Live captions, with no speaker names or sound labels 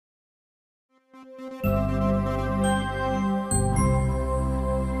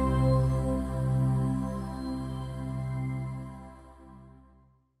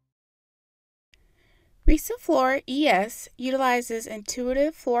RISAFloor ES utilizes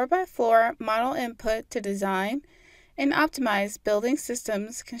intuitive floor-by-floor model input to design and optimize building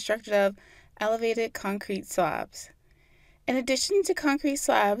systems constructed of elevated concrete slabs. In addition to concrete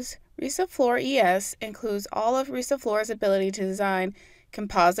slabs, RISAFloor ES includes all of RISAFloor's ability to design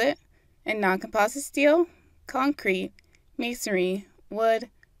composite and non-composite steel, concrete, masonry, wood,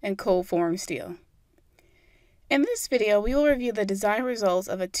 and cold form steel. In this video, we will review the design results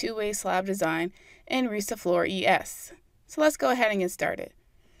of a two-way slab design in RISAFloor ES. So let's go ahead and get started.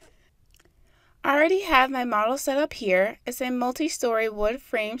 I already have my model set up here. It's a multi-story wood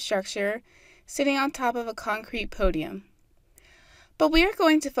frame structure sitting on top of a concrete podium. But we are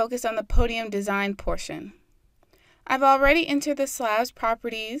going to focus on the podium design portion. I've already entered the slab's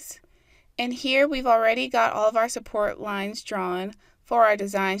properties, and here we've already got all of our support lines drawn for our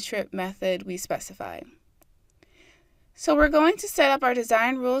design strip method we specified. So we're going to set up our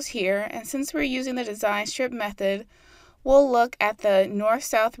design rules here, and since we're using the design strip method, we'll look at the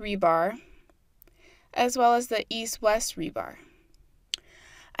north-south rebar as well as the east-west rebar.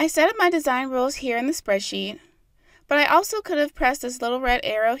 I set up my design rules here in the spreadsheet, but I also could have pressed this little red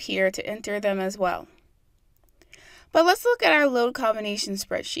arrow here to enter them as well. But let's look at our load combination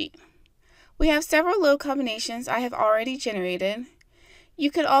spreadsheet. We have several load combinations I have already generated. You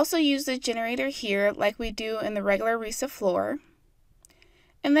could also use the generator here like we do in the regular RISAFloor.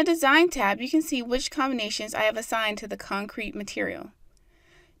 In the Design tab, you can see which combinations I have assigned to the concrete material.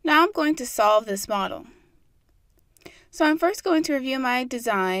 Now I'm going to solve this model. So I'm first going to review my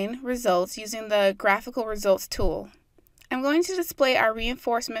design results using the Graphical Results tool. I'm going to display our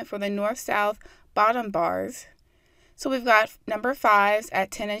reinforcement for the north-south bottom bars. So we've got number 5s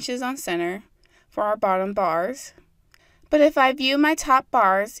at 10 inches on center for our bottom bars. But if I view my top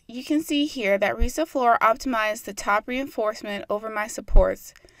bars, you can see here that RISAFloor optimized the top reinforcement over my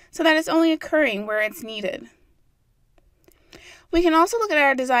supports so that it's only occurring where it's needed. We can also look at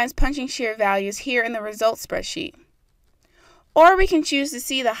our design's punching shear values here in the results spreadsheet. Or we can choose to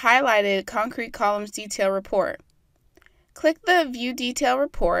see the highlighted concrete columns detail report. Click the View Detail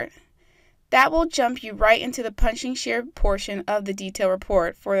Report. That will jump you right into the punching shear portion of the detail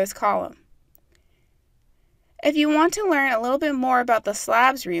report for this column. If you want to learn a little bit more about the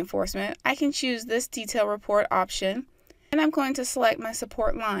slab's reinforcement, I can choose this detail report option, and I'm going to select my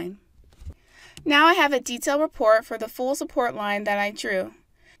support line. Now I have a detail report for the full support line that I drew.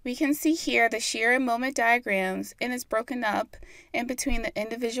 We can see here the shear and moment diagrams, and it's broken up in between the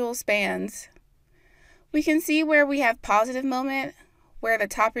individual spans. We can see where we have positive moment, where the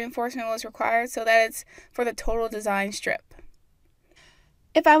top reinforcement was required, so that it's for the total design strip.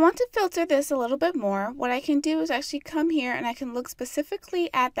 If I want to filter this a little bit more, what I can do is actually come here and I can look specifically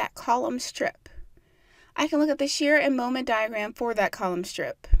at that column strip. I can look at the shear and moment diagram for that column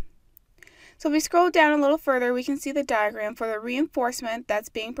strip. So if we scroll down a little further, we can see the diagram for the reinforcement that's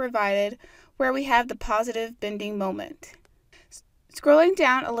being provided where we have the positive bending moment. Scrolling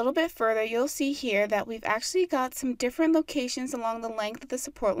down a little bit further, you'll see here that we've actually got some different locations along the length of the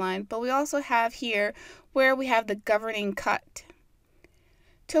support line, but we also have here where we have the governing cut.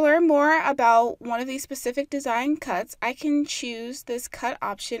 To learn more about one of these specific design cuts, I can choose this cut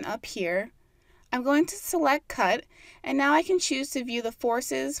option up here. I'm going to select cut, and now I can choose to view the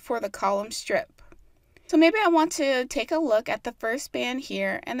forces for the column strip. So maybe I want to take a look at the first span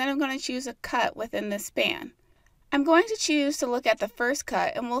here, and then I'm going to choose a cut within this span. I'm going to choose to look at the first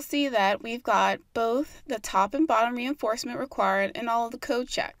cut, and we'll see that we've got both the top and bottom reinforcement required and all of the code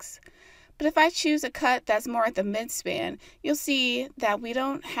checks. But if I choose a cut that's more at the mid-span, you'll see that we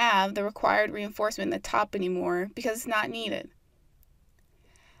don't have the required reinforcement in the top anymore because it's not needed.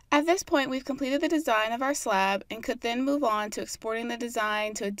 At this point, we've completed the design of our slab and could then move on to exporting the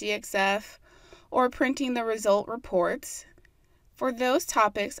design to a DXF or printing the result reports. For those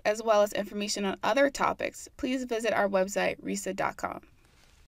topics, as well as information on other topics, please visit our website, risa.com.